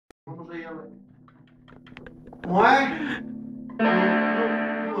vamos a ele. Não é?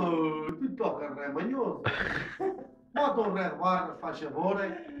 Tu toca ré manhoso. Bota um ré de barra, faz favor,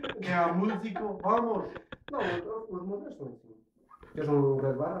 que é a músico. Vamos. Não, os modelos são assim. Queres um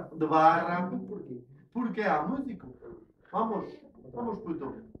ré de barra? De barra. Porquê? Porque há músico. Vamos. Vamos,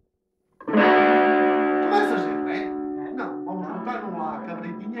 puto. Começas em ré? Não, vamos botar no lá.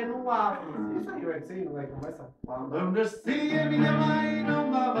 Cabritinha no lá. Isso aí, é que sim, não é que começa. Quando eu nasci, a minha mãe não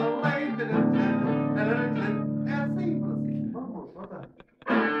dava leite. É assim, Francisco. Vamos, bota.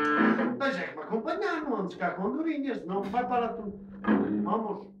 Tens é que me acompanhar, não andes cá com andorinhas, senão vai para tudo.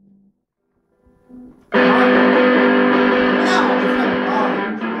 Vamos. Não, isso é claro.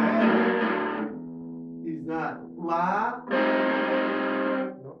 Exato. Lá.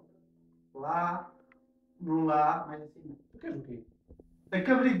 Não? Lá. No lá. Mais assim. Tu queres o quê? A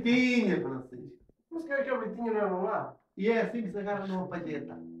cabritinha, Francisco. Mas que é que a cabritinha não é lá? E é assim que se agarra numa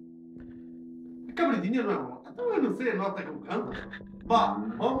palheta. A cabritinha não é uma. Então eu não sei a nota que eu canto. Vá,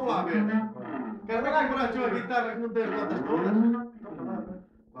 vamos lá ver. Queres lá comprar a tua guitarra que não tem as notas todas? Não, para nada.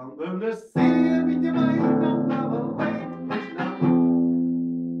 Quando eu nasci, a minha mãe não dava leite, mas não.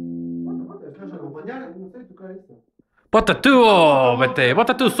 Bota, Queres acompanhar? eu não sei tocar isso. Bota tu, oh, BT,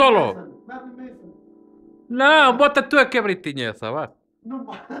 bota tu solo. Dá-me isso. Não, bota tu a cabritinha essa, vá. Não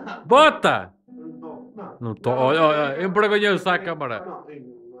pode. Bota! Não estou. Não. Não estou, olha, olha, envergonhou-se à câmara. Não,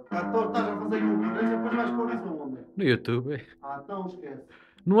 então estás a fazer YouTube, depois vais pôr isso onde? No YouTube. Ah, então esquece.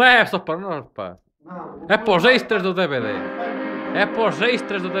 Não é só para nós, pá. Não. É para os extras do DVD. É para os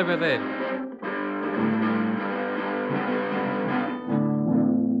extras do DVD.